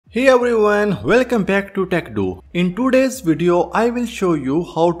Hey everyone, welcome back to TechDo. In today's video, I will show you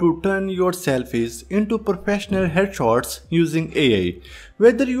how to turn your selfies into professional headshots using AI.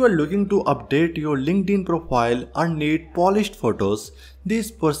 Whether you are looking to update your LinkedIn profile or need polished photos, this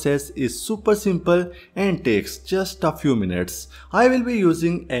process is super simple and takes just a few minutes. I will be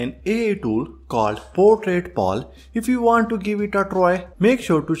using an AI tool called Portrait Pal. If you want to give it a try, make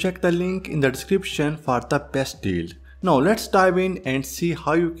sure to check the link in the description for the best deal. Now let's dive in and see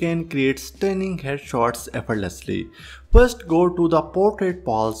how you can create stunning headshots effortlessly. First, go to the Portrait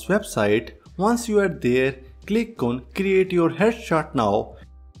Pal's website. Once you are there, click on Create Your Headshot Now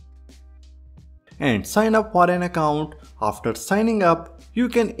and sign up for an account. After signing up, you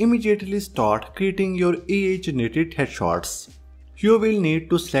can immediately start creating your AI generated headshots. You will need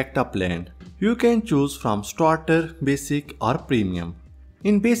to select a plan. You can choose from Starter, Basic or Premium.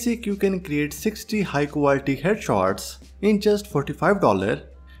 In Basic, you can create 60 high quality headshots in just $45,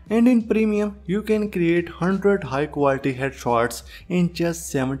 and in Premium, you can create 100 high quality headshots in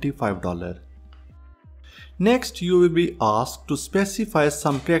just $75. Next, you will be asked to specify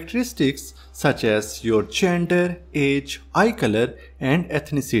some characteristics such as your gender, age, eye color, and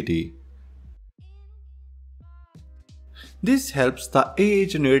ethnicity. This helps the AI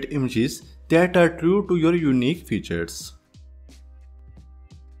generate images that are true to your unique features.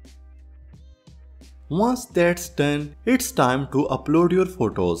 Once that's done, it's time to upload your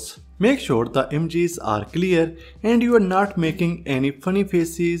photos. Make sure the images are clear and you are not making any funny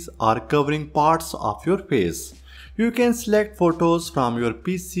faces or covering parts of your face. You can select photos from your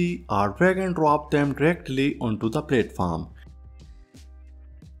PC or drag and drop them directly onto the platform.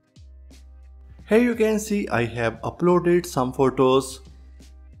 Here you can see I have uploaded some photos.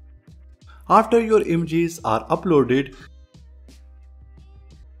 After your images are uploaded,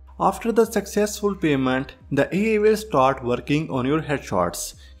 after the successful payment, the AI will start working on your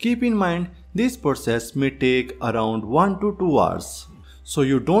headshots. Keep in mind, this process may take around 1 to 2 hours. So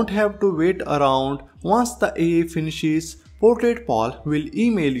you don't have to wait around. Once the AI finishes, Portrait Pal will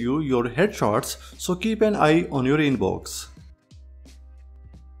email you your headshots, so keep an eye on your inbox.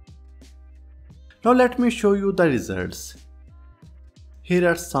 Now let me show you the results. Here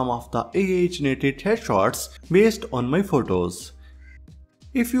are some of the AI generated headshots based on my photos.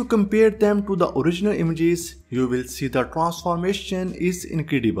 If you compare them to the original images, you will see the transformation is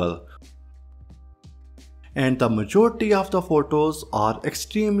incredible. And the majority of the photos are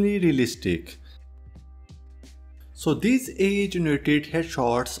extremely realistic. So these AI generated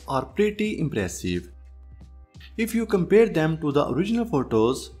headshots are pretty impressive. If you compare them to the original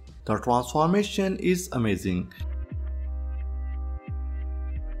photos, the transformation is amazing.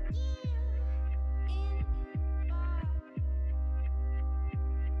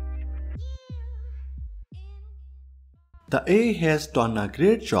 The AI has done a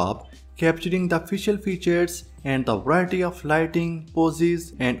great job capturing the facial features, and the variety of lighting,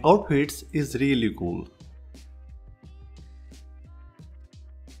 poses and outfits is really cool.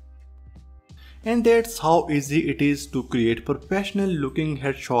 And that's how easy it is to create professional looking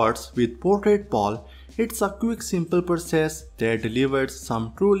headshots with Portrait Pal. It's a quick, simple process that delivers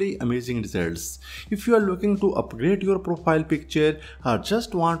some truly amazing results. If you are looking to upgrade your profile picture or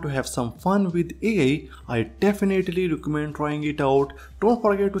just want to have some fun with AI, I definitely recommend trying it out. Don't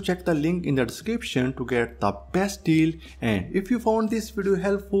forget to check the link in the description to get the best deal. And if you found this video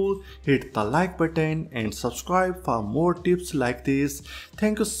helpful, hit the like button and subscribe for more tips like this.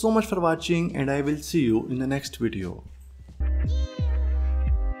 Thank you so much for watching, and I will see you in the next video.